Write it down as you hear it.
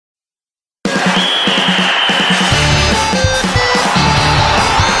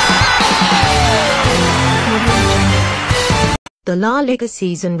The La Liga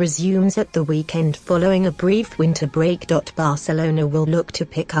season resumes at the weekend following a brief winter break. Barcelona will look to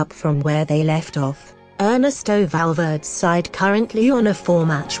pick up from where they left off. Ernesto Valverde's side currently on a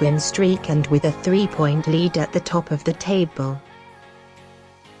 4-match win streak and with a 3-point lead at the top of the table.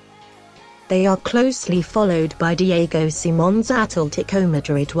 They are closely followed by Diego Simeone's Atletico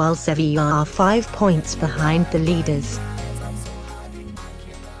Madrid, while Sevilla are 5 points behind the leaders.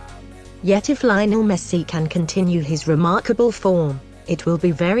 Yet if Lionel Messi can continue his remarkable form, it will be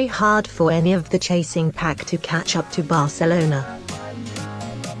very hard for any of the chasing pack to catch up to Barcelona.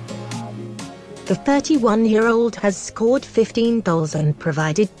 The 31-year-old has scored 15 goals and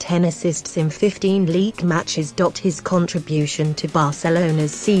provided 10 assists in 15 league matches. His contribution to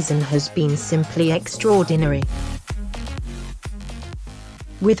Barcelona's season has been simply extraordinary.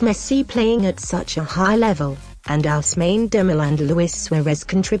 With Messi playing at such a high level, and Ousmane Dembele and Luis Suarez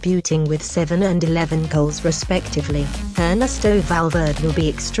contributing with 7 and 11 goals respectively, Ernesto Valverde will be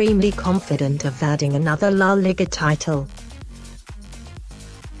extremely confident of adding another La Liga title.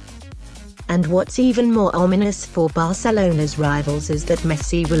 And what's even more ominous for Barcelona's rivals is that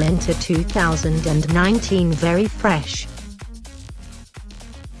Messi will enter 2019 very fresh.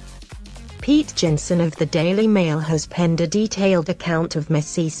 Pete Jensen of the Daily Mail has penned a detailed account of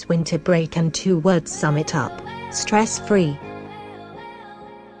Messi's winter break, and 2 words sum it up: stress-free.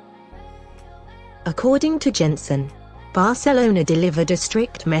 According to Jensen, Barcelona delivered a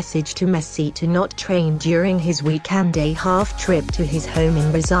strict message to Messi to not train during his weekend day half trip to his home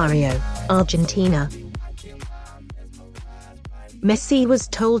in Rosario, Argentina. Messi was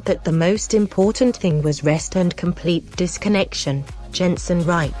told that the most important thing was rest and complete disconnection, Jensen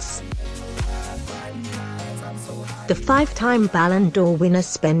writes. The 5-time Ballon d'Or winner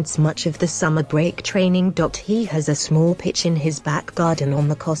spends much of the summer break training. He has a small pitch in his back garden on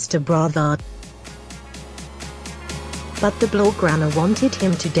the Costa Brava. But the Blaugrana wanted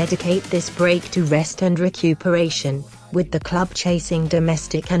him to dedicate this break to rest and recuperation, with the club chasing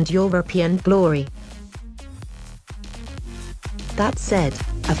domestic and European glory. That said,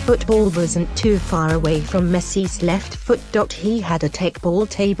 a football wasn't too far away from Messi's left foot. He had a tech ball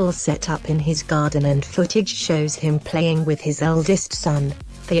table set up in his garden, and footage shows him playing with his eldest son,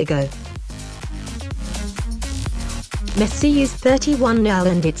 Diego. Messi is 31 now,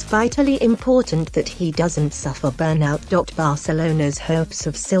 and it's vitally important that he doesn't suffer burnout. Barcelona's hopes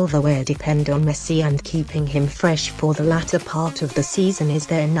of silverware depend on Messi, and keeping him fresh for the latter part of the season is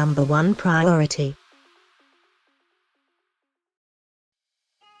their #1 priority.